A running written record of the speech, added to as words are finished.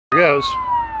Here goes.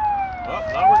 Oh,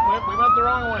 no, we went the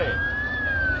wrong way.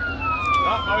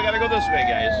 Oh, now we gotta go this way,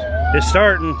 guys. It's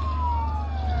starting.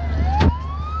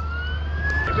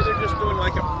 Maybe they're just doing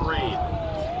like a parade.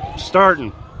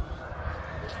 Starting.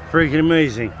 Freaking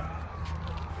amazing.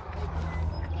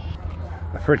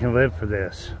 I freaking live for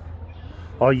this.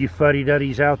 All you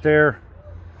fuddy-duddies out there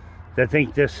that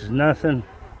think this is nothing,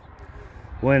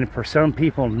 when for some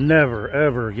people never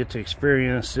ever get to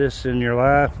experience this in your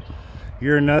life,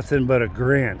 you're nothing but a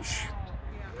Grinch.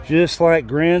 Just like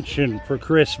Grinch and for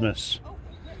Christmas.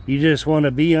 You just want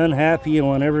to be unhappy and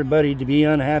want everybody to be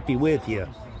unhappy with you.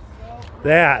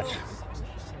 That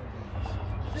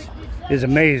is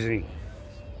amazing.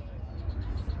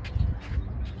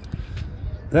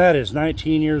 That is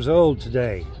 19 years old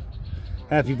today.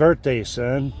 Happy birthday,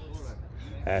 son.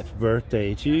 Happy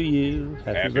birthday to you.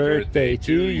 Happy birthday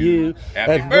to you.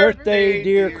 Happy birthday,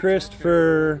 dear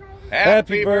Kristopher.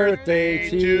 Happy birthday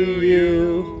to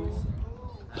you.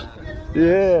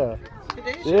 Yeah.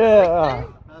 Yeah.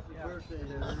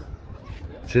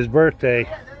 It's his birthday.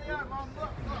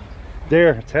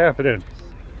 There, it's happening.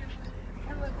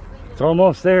 It's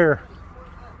almost there.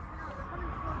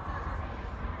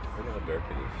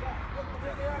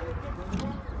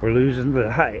 We're losing the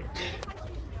height.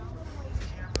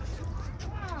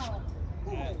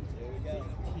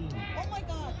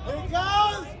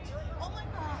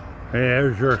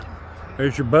 Hey,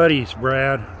 there's your buddies,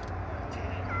 Brad.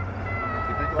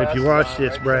 If you watch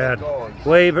this, Brad,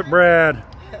 wave at Brad.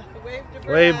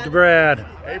 Wave to Brad.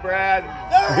 Hey, Brad.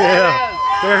 Yeah,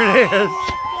 there it is.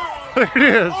 There it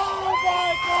is.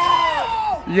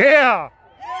 Yeah.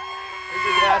 Take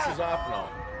your glasses off now.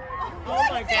 Oh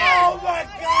my god! Oh my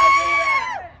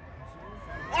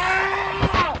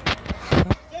god!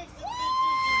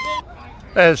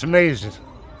 That is amazing.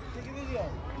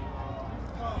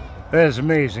 That is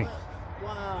amazing.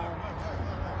 Wow.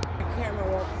 The camera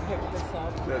won't pick this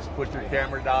up. Just put your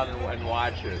camera down and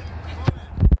watch it.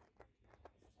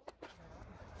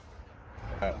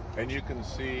 And you can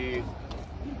see,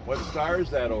 what star is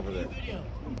that over there?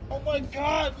 Oh my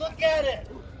god, look at it!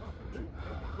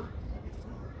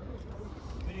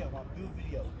 Video, Mom, do a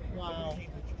video. Wow.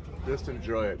 Just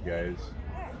enjoy it, guys.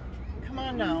 Come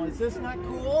on now, is this not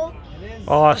cool? It is.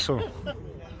 Awesome.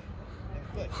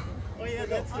 Oh yeah,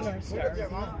 that's the North Star.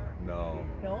 No.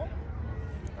 No?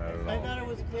 I don't know. I thought it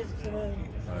was close to the...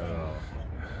 I don't know.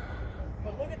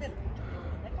 But look at this.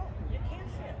 You can't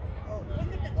see it. Oh,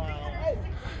 look at the... Wow.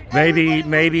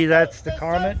 Maybe that's the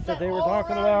comet that they were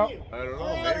talking about. I don't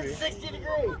know, maybe. 360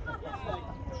 degrees.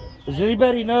 Does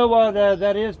anybody know what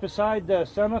that is beside the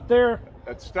sun up there?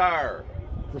 That star.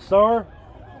 The star?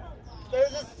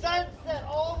 There's a sunset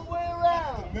all the way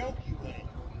around.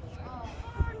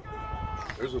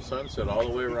 There's a sunset all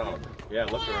the way around. Yeah,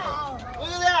 look around. Look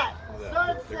at that.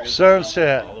 Sunset.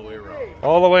 Sunset. All the way around.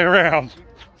 All the way around.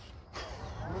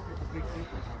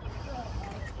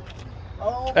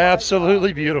 Oh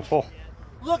Absolutely beautiful.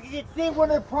 Look, you can see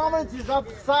one of the prominences up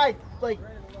the side, like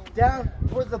down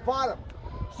towards the bottom.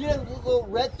 See that little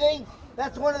red thing?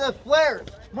 That's one of the flares.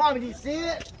 Mom, do you see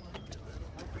it?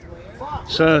 Mom,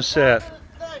 Sunset.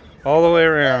 All the way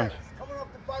around. coming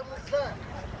off the bottom of the sun.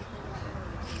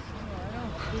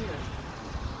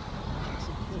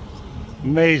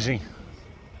 Amazing.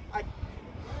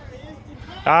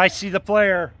 I see the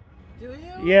flare. Do you?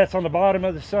 Yeah, it's on the bottom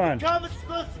of the sun. Comet's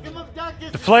supposed to come up down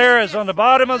this The flare is on the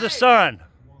bottom of the sun.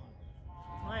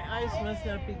 My eyes must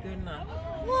not be good enough.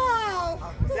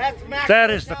 Wow!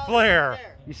 That is the flare.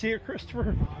 You see it,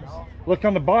 Kristopher? Look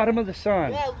on the bottom of the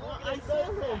sun. Yeah, look, I see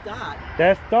a little dot.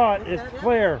 That dot is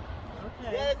flare.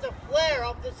 Okay. Yeah, it's a flare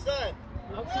off the sun.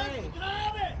 Okay.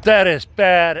 That is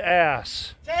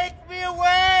badass. Take me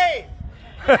away!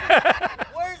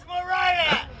 Where's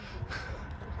Mariah?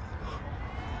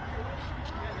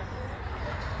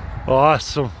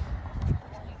 Awesome.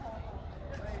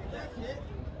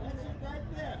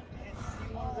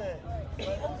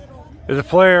 The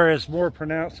flare is more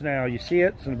pronounced now. You see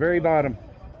it? It's on the very bottom.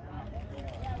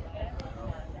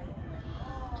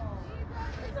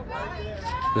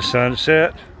 The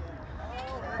sunset.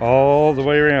 All the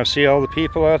way around. See all the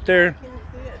people out there?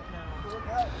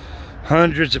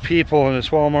 Hundreds of people in this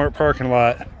Walmart parking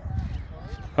lot.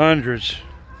 Hundreds.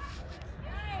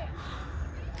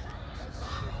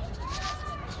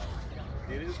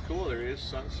 It is cool. There is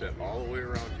sunset all the way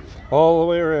around you. All the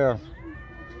way around.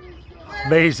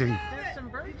 Amazing. There's some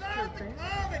birds chirping.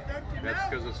 That's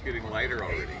because it's getting lighter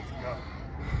already.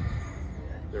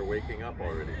 They're waking up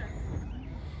already.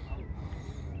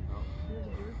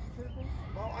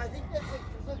 Oh, I think that's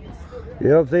it.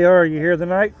 Yep, they are. You hear the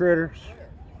night critters.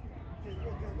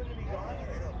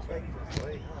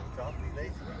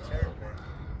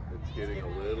 It's getting a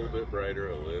little bit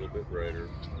brighter, a little bit brighter.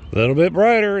 A little bit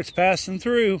brighter. It's passing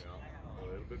through. A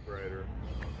little bit brighter.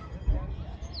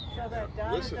 So that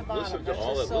down Listen, at the bottom, listen to that's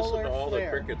all a the solar flare.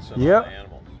 crickets and Yep. all the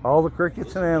animals. All the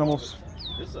crickets and animals.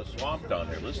 This is a swamp down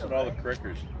here. Listen to all the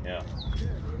crickets. Yeah.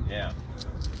 Yeah.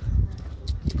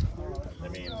 I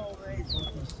mean,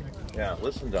 yeah,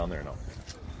 listen down there now.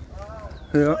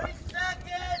 Yeah.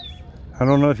 I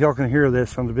don't know if y'all can hear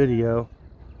this on the video,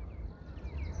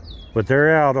 but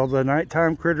they're out. All the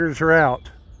nighttime critters are out.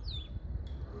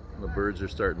 The birds are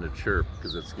starting to chirp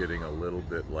because it's getting a little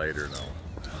bit lighter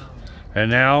now. And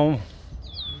now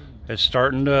it's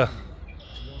starting to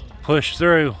push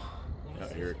through.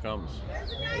 Yeah, here it comes.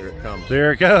 Here it comes.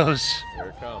 There it goes. Here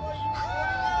it comes.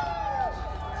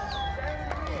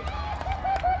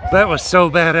 That was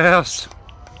so badass.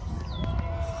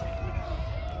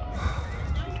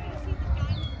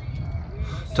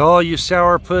 To all you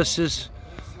sourpusses,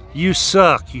 you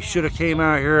suck. You should have came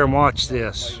out here and watched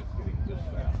this.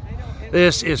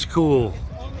 This is cool.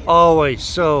 Always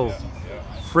so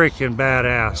freaking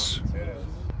badass.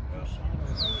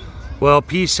 Well,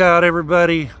 peace out,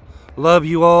 everybody. Love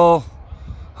you all.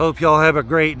 Hope y'all have a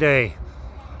great day.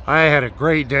 I had a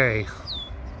great day.